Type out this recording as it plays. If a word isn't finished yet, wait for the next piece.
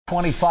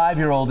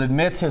25-year-old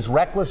admits his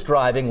reckless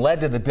driving led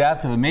to the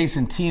death of a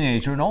Mason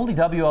teenager, and only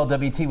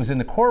WLWT was in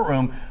the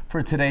courtroom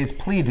for today's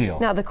plea deal.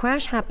 Now, the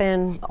crash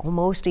happened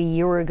almost a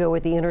year ago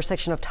at the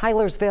intersection of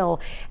Tylersville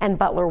and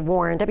Butler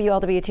Warren.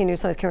 WLWT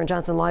News 5's Karen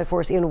Johnson live for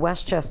us in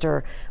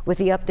Westchester with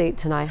the update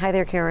tonight. Hi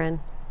there, Karen.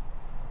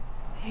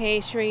 Hey,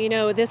 Sheree, you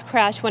know, this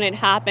crash, when it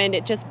happened,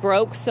 it just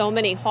broke so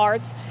many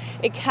hearts.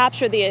 It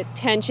captured the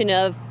attention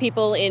of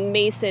people in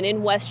Mason,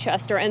 in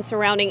Westchester, and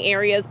surrounding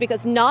areas,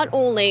 because not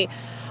only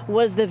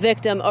was the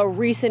victim a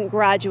recent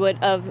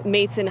graduate of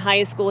Mason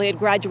High School, he had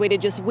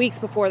graduated just weeks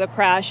before the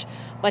crash,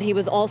 but he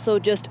was also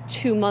just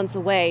 2 months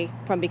away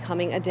from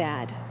becoming a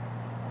dad.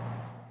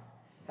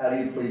 How do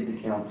you plead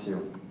to count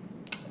 2?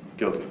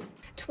 Guilty.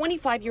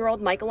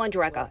 25-year-old Michael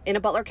Andrecka in a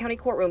Butler County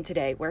courtroom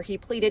today, where he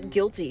pleaded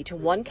guilty to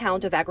 1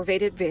 count of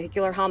aggravated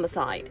vehicular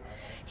homicide.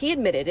 He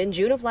admitted in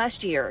June of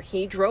last year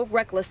he drove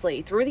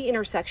recklessly through the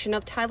intersection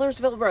of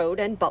Tylersville Road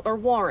and Butler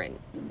Warren.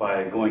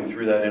 By going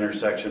through that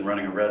intersection,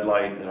 running a red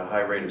light at a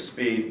high rate of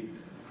speed,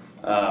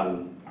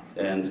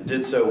 and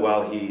did so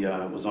while he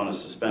was on a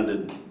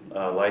suspended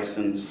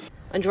license.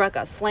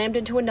 Andrecka slammed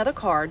into another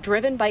car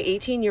driven by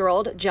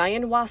 18-year-old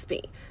Jayan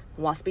Waspy.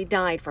 Waspy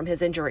died from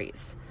his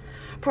injuries.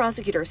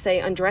 Prosecutors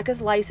say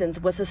Andrecka's license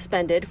was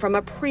suspended from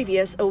a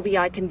previous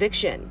OVI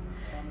conviction.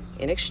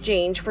 In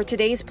exchange for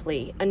today's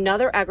plea,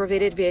 another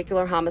aggravated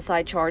vehicular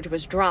homicide charge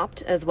was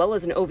dropped, as well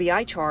as an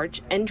OVI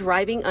charge and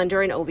driving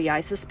under an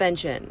OVI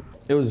suspension.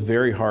 It was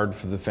very hard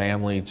for the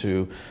family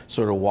to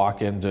sort of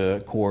walk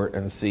into court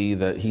and see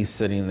that he's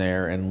sitting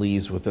there and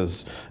leaves with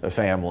his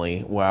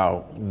family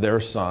while their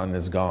son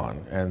is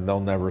gone and they'll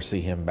never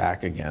see him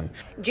back again.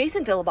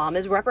 Jason Philbaum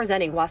is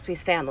representing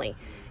Waspy's family.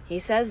 He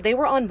says they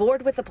were on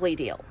board with the plea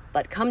deal,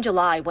 but come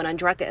July, when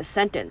Andrecka is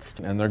sentenced,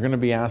 and they're going to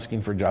be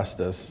asking for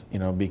justice,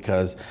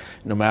 because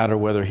no matter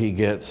whether he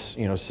gets,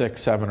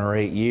 6, 7, or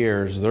 8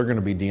 years, they're going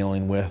to be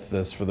dealing with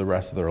this for the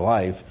rest of their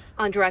life.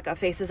 Andrecka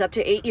faces up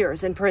to 8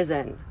 years in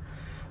prison.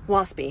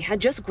 Waspy had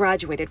just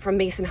graduated from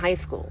Mason High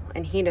School,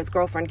 and he and his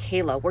girlfriend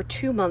Kayla were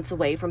 2 months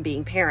away from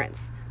being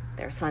parents.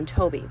 Their son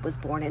Toby was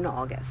born in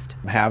August.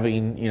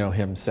 Having,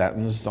 him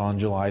sentenced on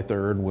July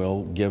 3rd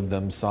will give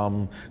them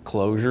some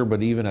closure,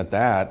 but even at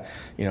that,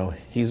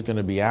 he's going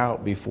to be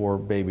out before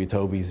baby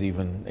Toby's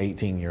even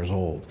 18 years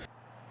old.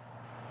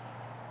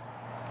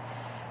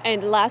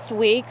 And last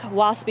week,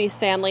 Waspy's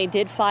family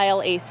did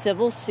file a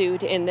civil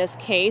suit in this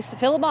case.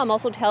 Philbaum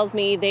also tells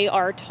me they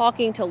are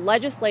talking to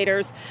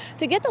legislators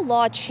to get the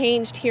law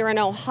changed here in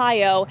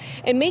Ohio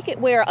and make it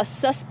where a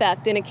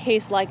suspect in a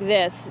case like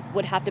this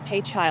would have to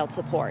pay child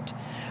support.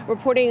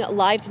 Reporting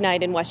live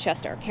tonight in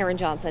Westchester, Karen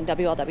Johnson,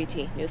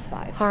 WLWT News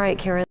 5. All right,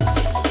 Karen.